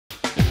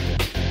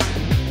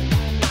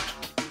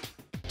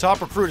Top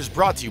Recruit is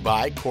brought to you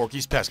by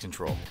Corky's Pest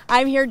Control.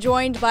 I'm here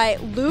joined by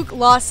Luke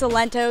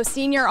LaCilento,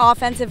 senior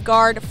offensive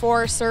guard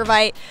for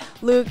Servite.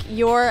 Luke,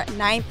 you're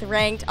 9th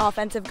ranked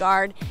offensive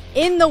guard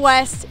in the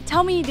West.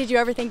 Tell me, did you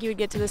ever think you would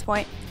get to this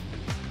point?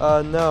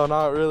 No,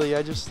 not really.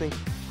 I just think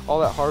all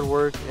that hard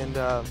work and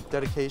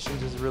dedication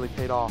just really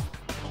paid off.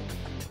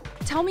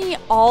 Tell me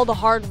all the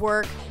hard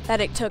work that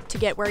it took to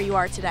get where you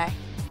are today.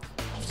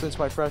 Since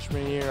my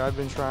freshman year, I've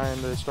been trying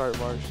to start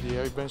varsity.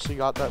 I eventually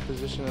got that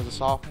position as a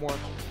sophomore,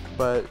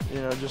 but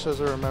just as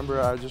I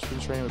remember, I've just been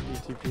training with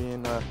PTP,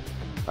 and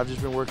I've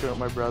just been working with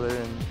my brother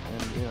and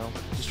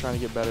just trying to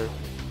get better.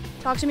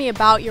 Talk to me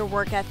about your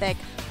work ethic.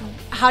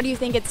 How do you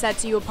think it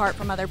sets you apart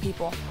from other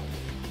people?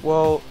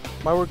 Well,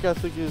 my work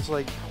ethic is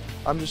like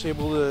I'm just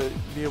able to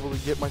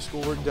get my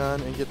schoolwork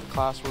done and get the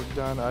classwork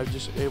done. I'm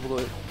just able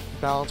to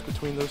balance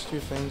between those two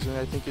things, and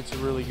I think it's a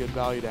really good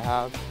value to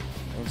have.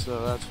 And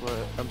so that's what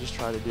I'm just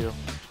trying to do.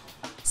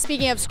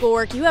 Speaking of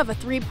schoolwork, you have a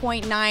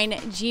 3.9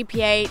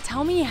 GPA.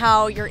 Tell me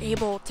how you're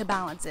able to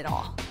balance it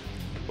all.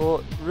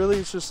 Well, really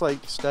it's just like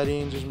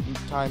studying, just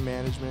time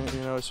management.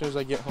 As soon as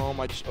I get home,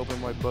 I just open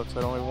my books.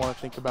 I don't even want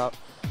to think about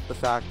the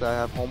fact that I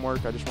have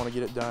homework. I just want to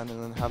get it done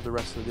and then have the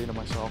rest of the day to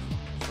myself.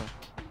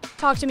 So.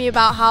 Talk to me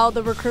about how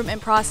the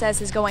recruitment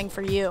process is going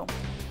for you.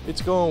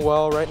 It's going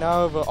well. Right now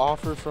I have an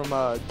offer from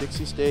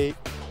Dixie State,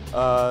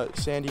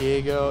 San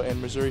Diego,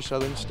 and Missouri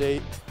Southern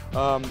State.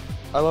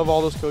 I love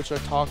all those coaches.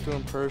 I've talked to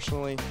them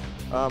personally.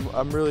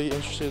 I'm really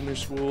interested in their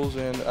schools,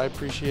 and I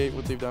appreciate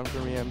what they've done for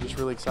me. I'm just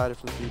really excited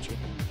for the future.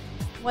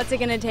 What's it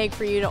going to take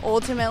for you to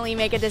ultimately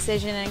make a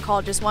decision and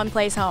call just one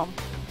place home?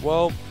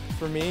 Well,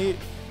 for me,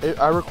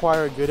 I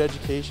require a good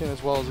education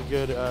as well as a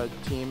good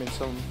team and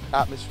some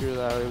atmosphere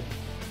that I would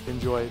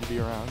enjoy to be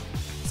around.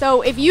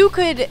 So if you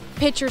could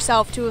pitch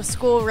yourself to a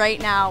school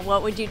right now,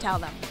 what would you tell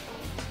them?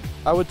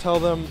 I would tell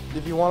them,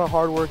 if you want a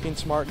hardworking,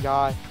 smart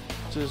guy,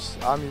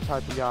 I'm your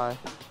type of guy.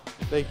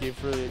 Thank you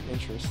for the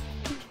interest.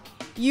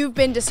 You've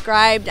been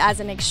described as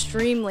an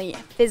extremely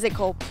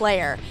physical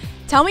player.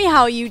 Tell me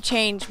how you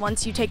change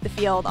once you take the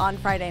field on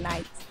Friday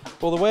nights.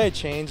 Well, the way I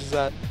change is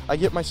that I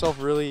get myself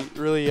really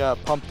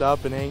pumped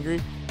up and angry,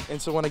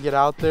 and so when I get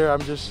out there,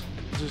 I'm just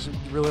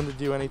willing to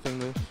do anything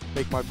to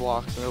make my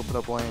blocks and open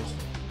up lanes.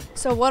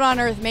 So what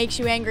on earth makes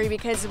you angry?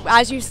 Because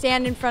as you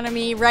stand in front of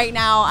me right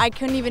now, I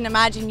couldn't even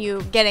imagine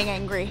you getting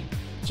angry.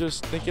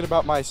 Just thinking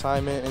about my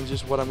assignment and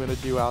just what I'm going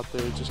to do out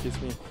there, it just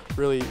gets me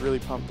really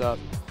pumped up,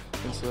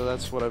 and so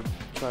that's what I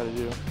try to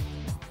do.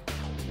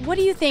 What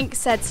do you think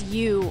sets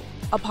you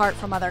apart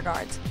from other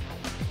guards?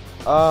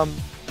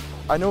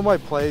 I know my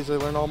plays. I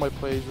learn all my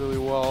plays really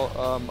well.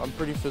 I'm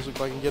pretty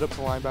physical. I can get up to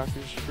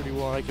linebackers pretty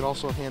well, and I can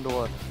also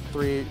handle a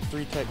three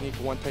technique,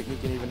 one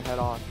technique, and even head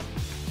on.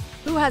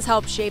 Who has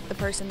helped shape the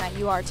person that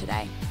you are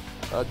today?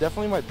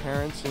 Definitely my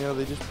parents.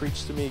 They just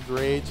preached to me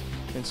grades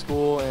in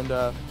school, and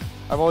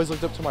I've always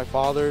looked up to my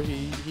father.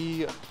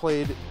 He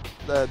played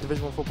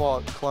Division I football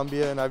at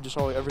Columbia, and I've just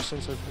always, ever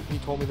since he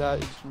told me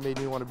that, it made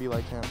me want to be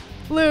like him.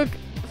 Luke,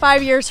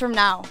 5 years from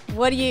now,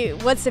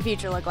 what's the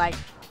future look like?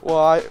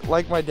 Well,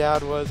 like my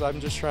dad was, I'm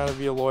just trying to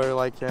be a lawyer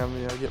like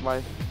him. Get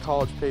my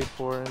college paid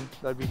for, and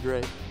that'd be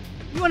great.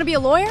 You want to be a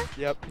lawyer?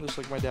 Yep, just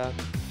like my dad.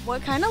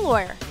 What kind of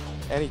lawyer?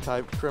 Any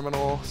type,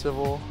 criminal,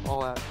 civil,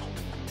 all that.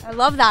 I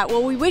love that.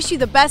 Well, we wish you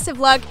the best of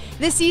luck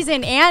this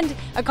season and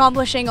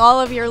accomplishing all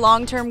of your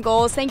long-term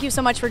goals. Thank you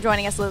so much for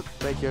joining us, Luke.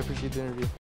 Thank you. I appreciate the interview.